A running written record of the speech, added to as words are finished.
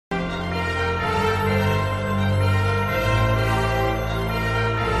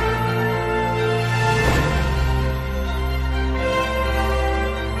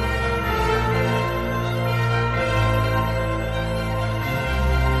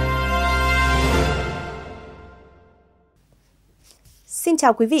Xin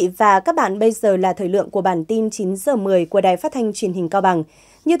chào quý vị và các bạn, bây giờ là thời lượng của bản tin 9 giờ 10 của Đài Phát thanh Truyền hình Cao Bằng.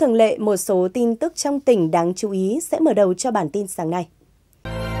 Như thường lệ, một số tin tức trong tỉnh đáng chú ý sẽ mở đầu cho bản tin sáng nay.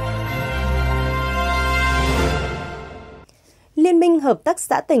 Liên minh Hợp tác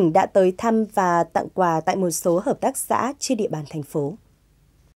xã tỉnh đã tới thăm và tặng quà tại một số hợp tác xã trên địa bàn thành phố.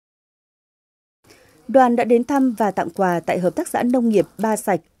 Đoàn đã đến thăm và tặng quà tại Hợp tác xã Nông nghiệp Ba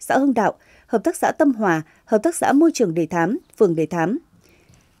Sạch, xã Hưng Đạo, Hợp tác xã Tâm Hòa, Hợp tác xã Môi trường Đề Thám, phường Đề Thám.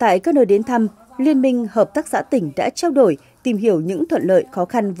 Tại các nơi đến thăm, Liên minh Hợp tác xã tỉnh đã trao đổi, tìm hiểu những thuận lợi, khó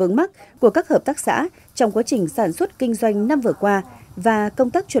khăn vướng mắc của các hợp tác xã trong quá trình sản xuất kinh doanh năm vừa qua và công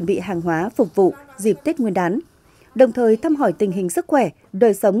tác chuẩn bị hàng hóa phục vụ dịp Tết Nguyên đán. Đồng thời thăm hỏi tình hình sức khỏe,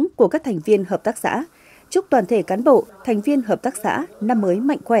 đời sống của các thành viên hợp tác xã. Chúc toàn thể cán bộ, thành viên hợp tác xã năm mới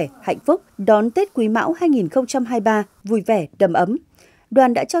mạnh khỏe, hạnh phúc, đón Tết Quý Mão 2023 vui vẻ, đầm ấm.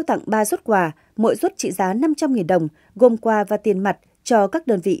 Đoàn đã trao tặng 3 suất quà, mỗi suất trị giá 500.000 đồng, gồm quà và tiền mặt cho các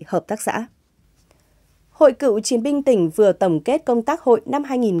đơn vị hợp tác xã. Hội Cựu Chiến binh tỉnh vừa tổng kết công tác hội năm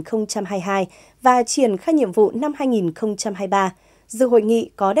 2022 và triển khai nhiệm vụ năm 2023. Dự hội nghị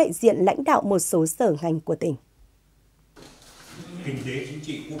có đại diện lãnh đạo một số sở ngành của tỉnh.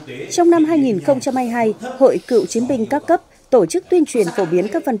 Trong năm 2022, Hội Cựu Chiến binh các cấp tổ chức tuyên truyền phổ biến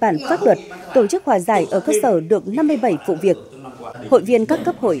các văn bản pháp luật, tổ chức hòa giải ở cơ sở được 57 vụ việc. Hội viên các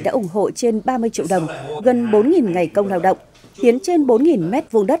cấp hội đã ủng hộ trên 30 triệu đồng, gần 4.000 ngày công lao động, hiến trên 4.000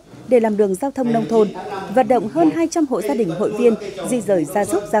 mét vuông đất để làm đường giao thông nông thôn, vận động hơn 200 hộ gia đình hội viên di rời gia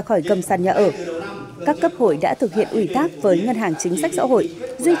súc ra khỏi gầm sàn nhà ở. Các cấp hội đã thực hiện ủy thác với Ngân hàng Chính sách Xã hội,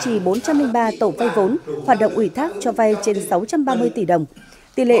 duy trì 403 tổ vay vốn, hoạt động ủy thác cho vay trên 630 tỷ đồng.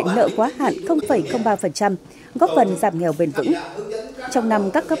 Tỷ lệ nợ quá hạn 0,03%, góp phần giảm nghèo bền vững. Trong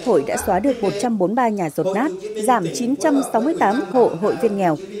năm, các cấp hội đã xóa được 143 nhà dột nát, giảm 968 hộ hội viên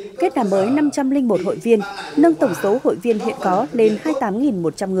nghèo, kết nạp mới 501 hội viên, nâng tổng số hội viên hiện có lên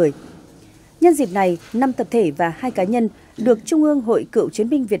 28.100 người. Nhân dịp này, 5 tập thể và 2 cá nhân được Trung ương Hội Cựu Chiến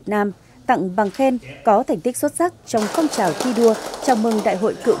binh Việt Nam tặng bằng khen có thành tích xuất sắc trong phong trào thi đua chào mừng Đại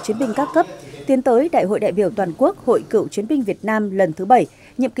hội Cựu Chiến binh các cấp, tiến tới Đại hội đại biểu toàn quốc Hội Cựu Chiến binh Việt Nam lần thứ 7,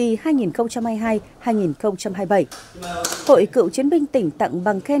 nhiệm kỳ 2022-2027. Hội Cựu Chiến binh tỉnh tặng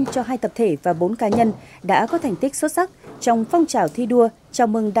bằng khen cho 2 tập thể và 4 cá nhân đã có thành tích xuất sắc trong phong trào thi đua chào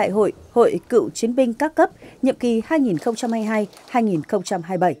mừng Đại hội Hội Cựu Chiến binh các cấp, nhiệm kỳ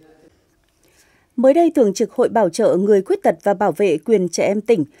 2022-2027. Mới đây, Thường trực Hội Bảo trợ Người Khuyết tật và Bảo vệ quyền trẻ em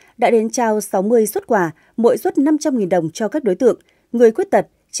tỉnh đã đến trao 60 suất quà, mỗi suất 500.000 đồng cho các đối tượng, người khuyết tật,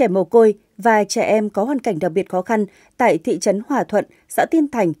 trẻ mồ côi và trẻ em có hoàn cảnh đặc biệt khó khăn tại thị trấn Hòa Thuận, xã Tiên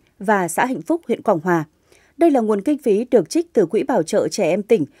Thành và xã Hạnh Phúc, huyện Quảng Hòa. Đây là nguồn kinh phí được trích từ Quỹ Bảo trợ Trẻ em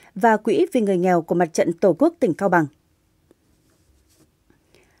tỉnh và Quỹ vì người nghèo của Mặt trận Tổ quốc tỉnh Cao Bằng.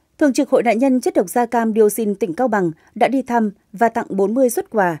 Thường trực Hội nạn nhân chất độc da cam dioxin tỉnh Cao Bằng đã đi thăm và tặng 40 suất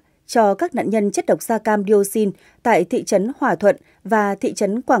quà cho các nạn nhân chất độc da cam dioxin tại thị trấn Hòa Thuận và thị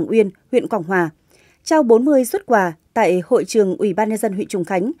trấn Quảng Uyên, huyện Quảng Hòa. Trao 40 suất quà tại Hội trường Ủy ban Nhân dân huyện Trùng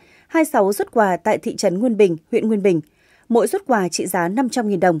Khánh, 26 suất quà tại thị trấn Nguyên Bình, huyện Nguyên Bình. Mỗi suất quà trị giá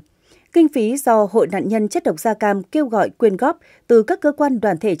 500.000 đồng. Kinh phí do Hội nạn nhân chất độc da cam kêu gọi quyên góp từ các cơ quan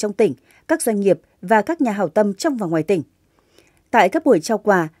đoàn thể trong tỉnh, các doanh nghiệp và các nhà hảo tâm trong và ngoài tỉnh. Tại các buổi trao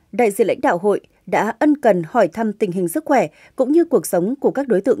quà, đại diện lãnh đạo hội đã ân cần hỏi thăm tình hình sức khỏe cũng như cuộc sống của các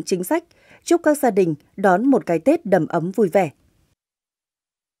đối tượng chính sách, chúc các gia đình đón một cái Tết đầm ấm vui vẻ.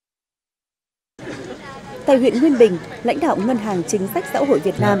 Tại huyện Nguyên Bình, lãnh đạo Ngân hàng Chính sách Xã hội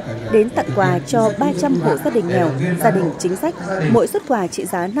Việt Nam đến tặng quà cho 300 hộ gia đình nghèo, gia đình chính sách, mỗi suất quà trị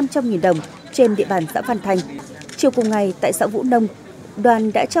giá 500.000 đồng trên địa bàn xã Văn Thanh. Chiều cùng ngày, tại xã Vũ Nông,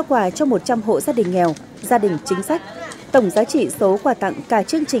 đoàn đã trao quà cho 100 hộ gia đình nghèo, gia đình chính sách. Tổng giá trị số quà tặng cả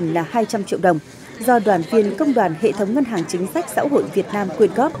chương trình là 200 triệu đồng, do đoàn viên công đoàn hệ thống Ngân hàng Chính sách Xã hội Việt Nam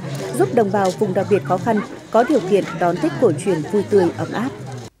quyên góp, giúp đồng bào vùng đặc biệt khó khăn có điều kiện đón Tết cổ truyền vui tươi ấm áp.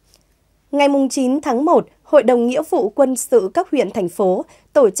 Ngày 9 tháng 1, Hội đồng Nghĩa vụ Quân sự các huyện, thành phố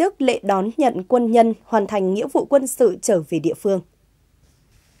tổ chức lễ đón nhận quân nhân hoàn thành nghĩa vụ quân sự trở về địa phương.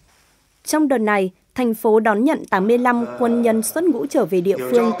 Trong đợt này, thành phố đón nhận 85 quân nhân xuất ngũ trở về địa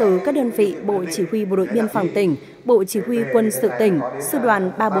phương từ các đơn vị Bộ Chỉ huy Bộ đội Biên phòng tỉnh, Bộ Chỉ huy Quân sự tỉnh, Sư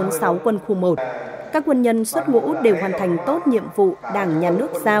đoàn 346 Quân khu 1. Các quân nhân xuất ngũ đều hoàn thành tốt nhiệm vụ Đảng, Nhà nước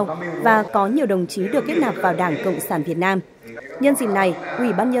giao và có nhiều đồng chí được kết nạp vào Đảng Cộng sản Việt Nam. Nhân dịp này,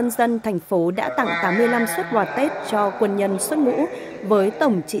 Ủy ban Nhân dân thành phố đã tặng 85 suất quà Tết cho quân nhân xuất ngũ với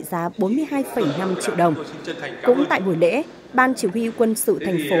tổng trị giá 42,5 triệu đồng. Cũng tại buổi lễ, Ban Chỉ huy Quân sự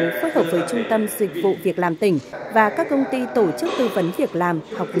thành phố phối hợp với Trung tâm Dịch vụ Việc làm tỉnh và các công ty tổ chức tư vấn việc làm,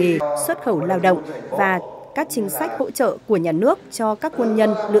 học nghề, xuất khẩu lao động và các chính sách hỗ trợ của nhà nước cho các quân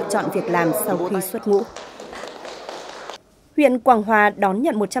nhân lựa chọn việc làm sau khi xuất ngũ. Huyện Quảng Hòa đón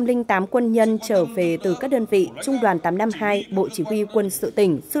nhận 108 quân nhân trở về từ các đơn vị Trung đoàn 852, Bộ Chỉ huy Quân sự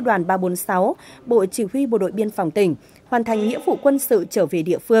tỉnh, Sư đoàn 346, Bộ Chỉ huy Bộ đội Biên phòng tỉnh, hoàn thành nghĩa vụ quân sự trở về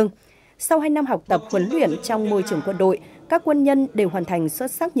địa phương. Sau 2 năm học tập huấn luyện trong môi trường quân đội, các quân nhân đều hoàn thành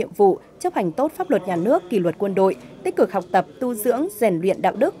xuất sắc nhiệm vụ, chấp hành tốt pháp luật nhà nước, kỷ luật quân đội, tích cực học tập, tu dưỡng, rèn luyện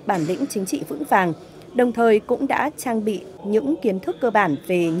đạo đức, bản lĩnh chính trị vững vàng. Đồng thời cũng đã trang bị những kiến thức cơ bản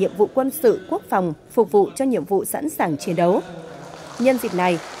về nhiệm vụ quân sự, quốc phòng, phục vụ cho nhiệm vụ sẵn sàng chiến đấu. Nhân dịp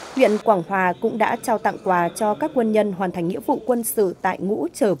này, huyện Quảng Hòa cũng đã trao tặng quà cho các quân nhân hoàn thành nghĩa vụ quân sự tại ngũ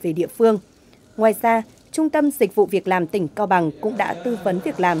trở về địa phương. Ngoài ra, Trung tâm Dịch vụ Việc làm tỉnh Cao Bằng cũng đã tư vấn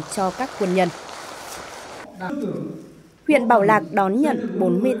việc làm cho các quân nhân. Huyện Bảo Lạc đón nhận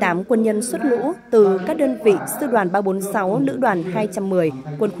 48 quân nhân xuất ngũ từ các đơn vị Sư đoàn 346, Lữ đoàn 210,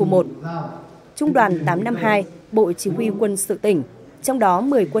 Quân khu 1, Trung đoàn 852, Bộ Chỉ huy Quân sự tỉnh. Trong đó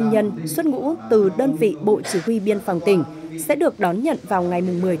 10 quân nhân xuất ngũ từ đơn vị Bộ Chỉ huy Biên phòng tỉnh sẽ được đón nhận vào ngày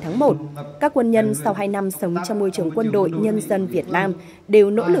 10 tháng 1. Các quân nhân sau 2 năm sống trong môi trường quân đội nhân dân Việt Nam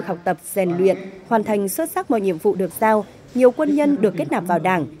đều nỗ lực học tập, rèn luyện, hoàn thành xuất sắc mọi nhiệm vụ được giao. Nhiều quân nhân được kết nạp vào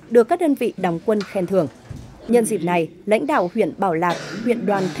Đảng, được các đơn vị đóng quân khen thưởng. Nhân dịp này, lãnh đạo huyện Bảo Lạc, huyện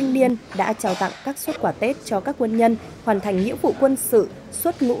đoàn thanh niên đã trao tặng các suất quà Tết cho các quân nhân hoàn thành nghĩa vụ quân sự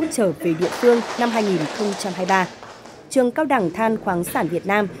xuất ngũ trở về địa phương năm 2023. Trường Cao đẳng Than khoáng sản Việt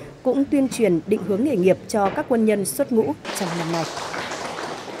Nam cũng tuyên truyền định hướng nghề nghiệp cho các quân nhân xuất ngũ trong năm nay.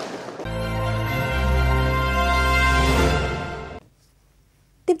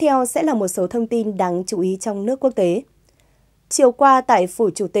 Tiếp theo sẽ là một số thông tin đáng chú ý trong nước quốc tế. Chiều qua tại Phủ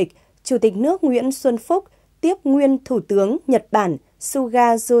Chủ tịch nước Nguyễn Xuân Phúc tiếp nguyên Thủ tướng Nhật Bản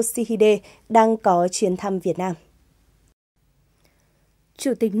Suga Yoshihide đang có chuyến thăm Việt Nam.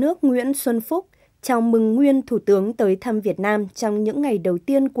 Chủ tịch nước Nguyễn Xuân Phúc chào mừng nguyên Thủ tướng tới thăm Việt Nam trong những ngày đầu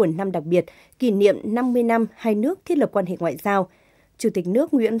tiên của năm đặc biệt, kỷ niệm 50 năm hai nước thiết lập quan hệ ngoại giao. Chủ tịch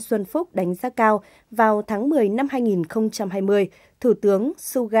nước Nguyễn Xuân Phúc đánh giá cao vào tháng 10 năm 2020, Thủ tướng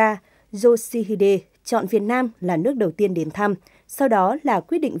Suga Yoshihide chọn Việt Nam là nước đầu tiên đến thăm, sau đó là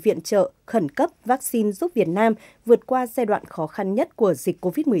quyết định viện trợ khẩn cấp vaccine giúp Việt Nam vượt qua giai đoạn khó khăn nhất của dịch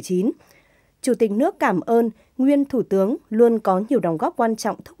COVID-19. Chủ tịch nước cảm ơn nguyên Thủ tướng luôn có nhiều đóng góp quan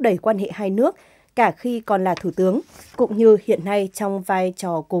trọng thúc đẩy quan hệ hai nước, cả khi còn là Thủ tướng, cũng như hiện nay trong vai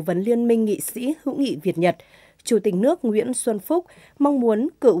trò cố vấn Liên minh nghị sĩ hữu nghị Việt-Nhật. Chủ tịch nước Nguyễn Xuân Phúc mong muốn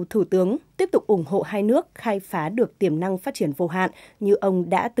cựu Thủ tướng tiếp tục ủng hộ hai nước khai phá được tiềm năng phát triển vô hạn như ông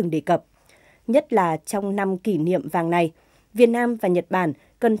đã từng đề cập. Nhất là trong năm kỷ niệm vàng này, Việt Nam và Nhật Bản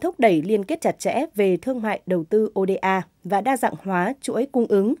cần thúc đẩy liên kết chặt chẽ về thương mại đầu tư ODA và đa dạng hóa chuỗi cung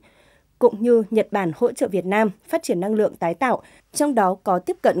ứng, cũng như Nhật Bản hỗ trợ Việt Nam phát triển năng lượng tái tạo, trong đó có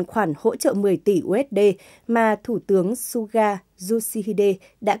tiếp cận khoản hỗ trợ 10 tỷ USD mà Thủ tướng Suga Yoshihide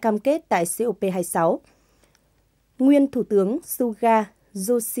đã cam kết tại COP26. Nguyên Thủ tướng Suga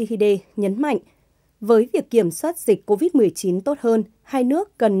Yoshihide nhấn mạnh, với việc kiểm soát dịch COVID-19 tốt hơn, hai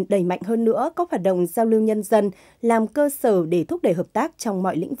nước cần đẩy mạnh hơn nữa các hoạt động giao lưu nhân dân, làm cơ sở để thúc đẩy hợp tác trong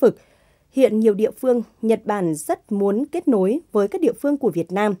mọi lĩnh vực. Hiện nhiều địa phương, Nhật Bản rất muốn kết nối với các địa phương của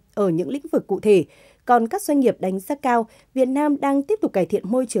Việt Nam ở những lĩnh vực cụ thể. Còn các doanh nghiệp đánh giá cao, Việt Nam đang tiếp tục cải thiện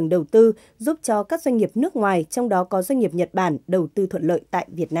môi trường đầu tư, giúp cho các doanh nghiệp nước ngoài, trong đó có doanh nghiệp Nhật Bản, đầu tư thuận lợi tại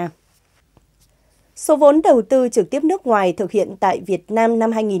Việt Nam. Số vốn đầu tư trực tiếp nước ngoài thực hiện tại Việt Nam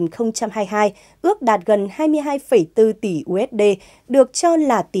năm 2022 ước đạt gần 22,4 tỷ USD, được cho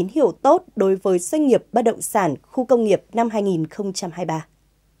là tín hiệu tốt đối với doanh nghiệp bất động sản, khu công nghiệp năm 2023.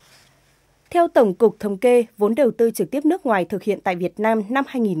 Theo Tổng cục Thống kê, vốn đầu tư trực tiếp nước ngoài thực hiện tại Việt Nam năm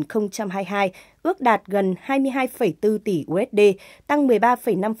 2022 ước đạt gần 22,4 tỷ USD, tăng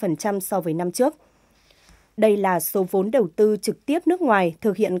 13,5% so với năm trước. Đây là số vốn đầu tư trực tiếp nước ngoài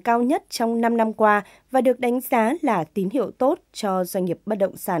thực hiện cao nhất trong 5 năm qua và được đánh giá là tín hiệu tốt cho doanh nghiệp bất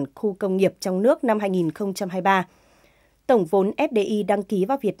động sản khu công nghiệp trong nước năm 2023. Tổng vốn FDI đăng ký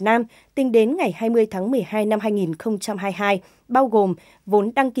vào Việt Nam tính đến ngày 20 tháng 12 năm 2022, bao gồm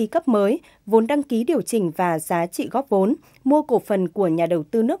vốn đăng ký cấp mới, vốn đăng ký điều chỉnh và giá trị góp vốn, mua cổ phần của nhà đầu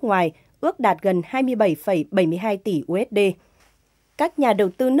tư nước ngoài, ước đạt gần 27,72 tỷ USD. Các nhà đầu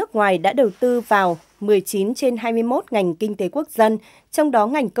tư nước ngoài đã đầu tư vào 19 trên 21 ngành kinh tế quốc dân, trong đó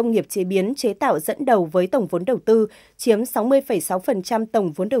ngành công nghiệp chế biến chế tạo dẫn đầu với tổng vốn đầu tư, chiếm 60,6%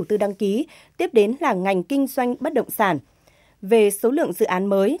 tổng vốn đầu tư đăng ký, tiếp đến là ngành kinh doanh bất động sản. Về số lượng dự án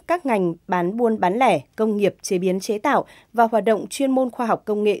mới, các ngành bán buôn bán lẻ, công nghiệp chế biến chế tạo và hoạt động chuyên môn khoa học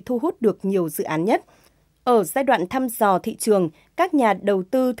công nghệ thu hút được nhiều dự án nhất. Ở giai đoạn thăm dò thị trường, các nhà đầu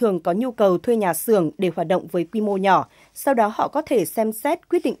tư thường có nhu cầu thuê nhà xưởng để hoạt động với quy mô nhỏ, sau đó họ có thể xem xét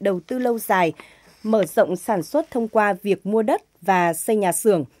quyết định đầu tư lâu dài, mở rộng sản xuất thông qua việc mua đất và xây nhà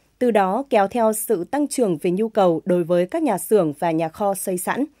xưởng. từ đó kéo theo sự tăng trưởng về nhu cầu đối với các nhà xưởng và nhà kho xây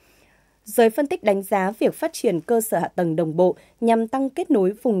sẵn. Giới phân tích đánh giá việc phát triển cơ sở hạ tầng đồng bộ nhằm tăng kết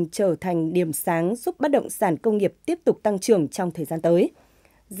nối vùng trở thành điểm sáng giúp bất động sản công nghiệp tiếp tục tăng trưởng trong thời gian tới.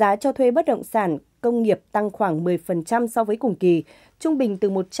 Giá cho thuê bất động sản công nghiệp tăng khoảng 10% so với cùng kỳ, trung bình từ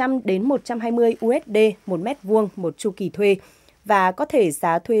 100 đến 120 USD một mét vuông một chu kỳ thuê, và có thể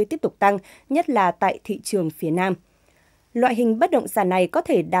giá thuê tiếp tục tăng, nhất là tại thị trường phía Nam. Loại hình bất động sản này có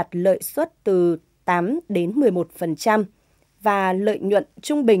thể đạt lợi suất từ 8 đến 11% và lợi nhuận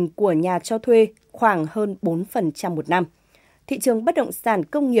trung bình của nhà cho thuê khoảng hơn 4% một năm. Thị trường bất động sản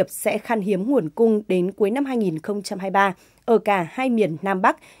công nghiệp sẽ khan hiếm nguồn cung đến cuối năm 2023 ở cả hai miền Nam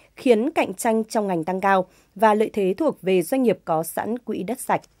Bắc, khiến cạnh tranh trong ngành tăng cao và lợi thế thuộc về doanh nghiệp có sẵn quỹ đất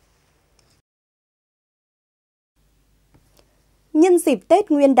sạch. Nhân dịp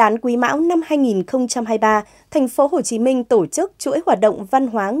Tết Nguyên đán Quý Mão năm 2023, thành phố Hồ Chí Minh tổ chức chuỗi hoạt động văn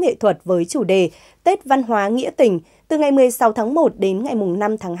hóa nghệ thuật với chủ đề Tết Văn hóa Nghĩa Tình từ ngày 16 tháng 1 đến ngày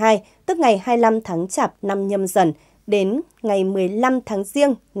 5 tháng 2, tức ngày 25 tháng Chạp năm Nhâm Dần đến ngày 15 tháng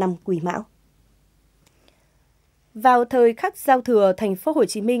Giêng năm Quý Mão. Vào thời khắc giao thừa, thành phố Hồ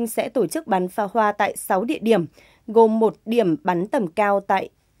Chí Minh sẽ tổ chức bắn pháo hoa tại 6 địa điểm, gồm 1 điểm bắn tầm cao tại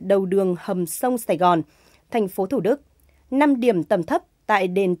đầu đường hầm sông Sài Gòn, thành phố Thủ Đức, 5 điểm tầm thấp tại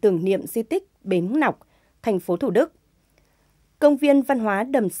đền tưởng niệm di tích Bến Ngọc, thành phố Thủ Đức, công viên văn hóa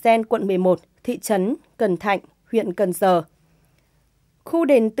Đầm Sen, quận 11, thị trấn Cần Thạnh, huyện Cần Giờ, khu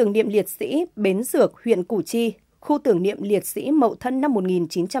đền tưởng niệm liệt sĩ Bến Dược, huyện Củ Chi, khu tưởng niệm liệt sĩ Mậu Thân năm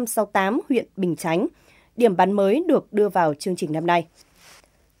 1968, huyện Bình Chánh. Điểm bắn mới được đưa vào chương trình năm nay.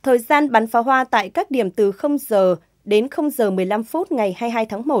 Thời gian bắn pháo hoa tại các điểm từ 0 giờ đến 0 giờ 15 phút ngày 22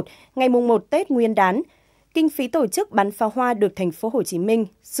 tháng 1, ngày mùng 1 Tết Nguyên đán. Kinh phí tổ chức bắn pháo hoa được thành phố Hồ Chí Minh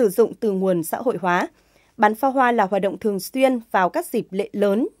sử dụng từ nguồn xã hội hóa. Bắn pháo hoa là hoạt động thường xuyên vào các dịp lễ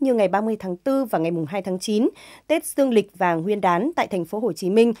lớn như ngày 30 tháng 4 và ngày mùng 2 tháng 9, Tết Dương lịch và Nguyên đán tại thành phố Hồ Chí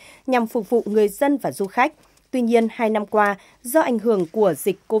Minh nhằm phục vụ người dân và du khách. Tuy nhiên, 2 năm qua, do ảnh hưởng của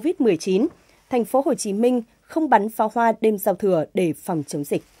dịch COVID-19, thành phố Hồ Chí Minh không bắn pháo hoa đêm giao thừa để phòng chống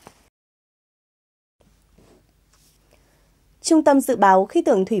dịch. Trung tâm Dự báo Khí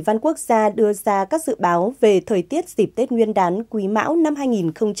tượng Thủy văn Quốc gia đưa ra các dự báo về thời tiết dịp Tết Nguyên đán Quý Mão năm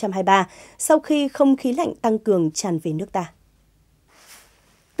 2023 sau khi không khí lạnh tăng cường tràn về nước ta.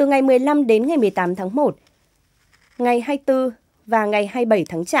 Từ ngày 15 đến ngày 18 tháng 1, ngày 24 và ngày 27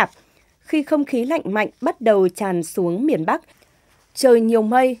 tháng Chạp, khi không khí lạnh mạnh bắt đầu tràn xuống miền Bắc, trời nhiều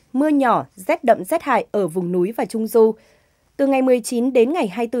mây, mưa nhỏ, rét đậm rét hại ở vùng núi và Trung Du. Từ ngày 19 đến ngày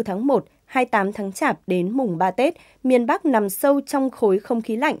 24 tháng 1, 28 tháng Chạp đến mùng 3 Tết, miền Bắc nằm sâu trong khối không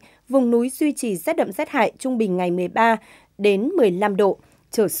khí lạnh, vùng núi duy trì rét đậm rét hại trung bình ngày 13 đến 15 độ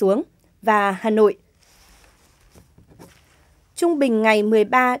trở xuống, và Hà Nội trung bình ngày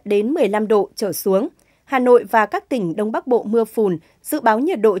 13 đến 15 độ trở xuống. Hà Nội và các tỉnh Đông Bắc Bộ mưa phùn, dự báo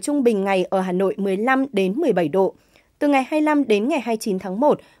nhiệt độ trung bình ngày ở Hà Nội 15 đến 17 độ. Từ ngày 25 đến ngày 29 tháng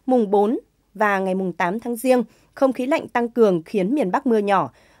 1, mùng 4 và ngày mùng 8 tháng Giêng, không khí lạnh tăng cường khiến miền Bắc mưa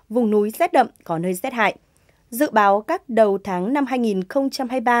nhỏ, vùng núi rét đậm, có nơi rét hại. Dự báo các đầu tháng năm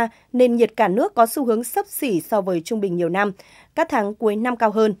 2023, nền nhiệt cả nước có xu hướng xấp xỉ so với trung bình nhiều năm. Các tháng cuối năm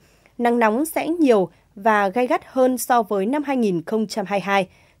cao hơn, nắng nóng sẽ nhiều và gay gắt hơn so với năm 2022.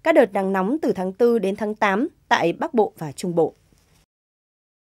 Các đợt nắng nóng từ tháng 4 đến tháng 8 tại Bắc Bộ và Trung Bộ.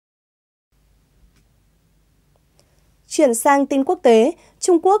 Chuyển sang tin quốc tế,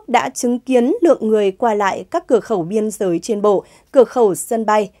 Trung Quốc đã chứng kiến lượng người qua lại các cửa khẩu biên giới trên bộ, cửa khẩu sân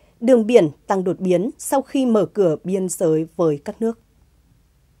bay, đường biển tăng đột biến sau khi mở cửa biên giới với các nước.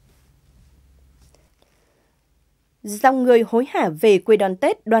 Dòng người hối hả về quê đón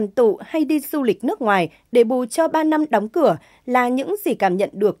Tết, đoàn tụ hay đi du lịch nước ngoài để bù cho 3 năm đóng cửa là những gì cảm nhận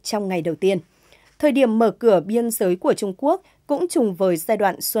được trong ngày đầu tiên. Thời điểm mở cửa biên giới của Trung Quốc cũng trùng với giai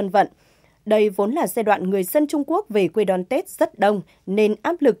đoạn Xuân Vận. Đây vốn là giai đoạn người dân Trung Quốc về quê đón Tết rất đông, nên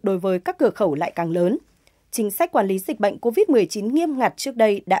áp lực đối với các cửa khẩu lại càng lớn. Chính sách quản lý dịch bệnh COVID-19 nghiêm ngặt trước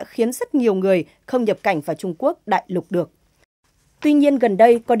đây đã khiến rất nhiều người không nhập cảnh vào Trung Quốc đại lục được. Tuy nhiên, gần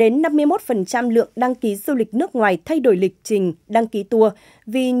đây có đến 51% lượng đăng ký du lịch nước ngoài thay đổi lịch trình đăng ký tour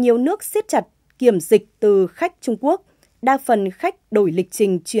vì nhiều nước siết chặt kiểm dịch từ khách Trung Quốc. Đa phần khách đổi lịch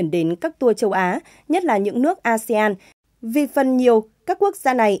trình chuyển đến các tour châu Á, nhất là những nước ASEAN, vì phần nhiều các quốc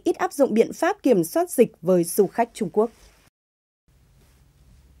gia này ít áp dụng biện pháp kiểm soát dịch với du khách Trung Quốc.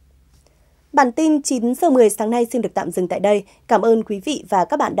 Bản tin 9 giờ 10 sáng nay xin được tạm dừng tại đây. Cảm ơn quý vị và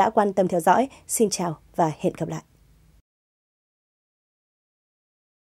các bạn đã quan tâm theo dõi. Xin chào và hẹn gặp lại.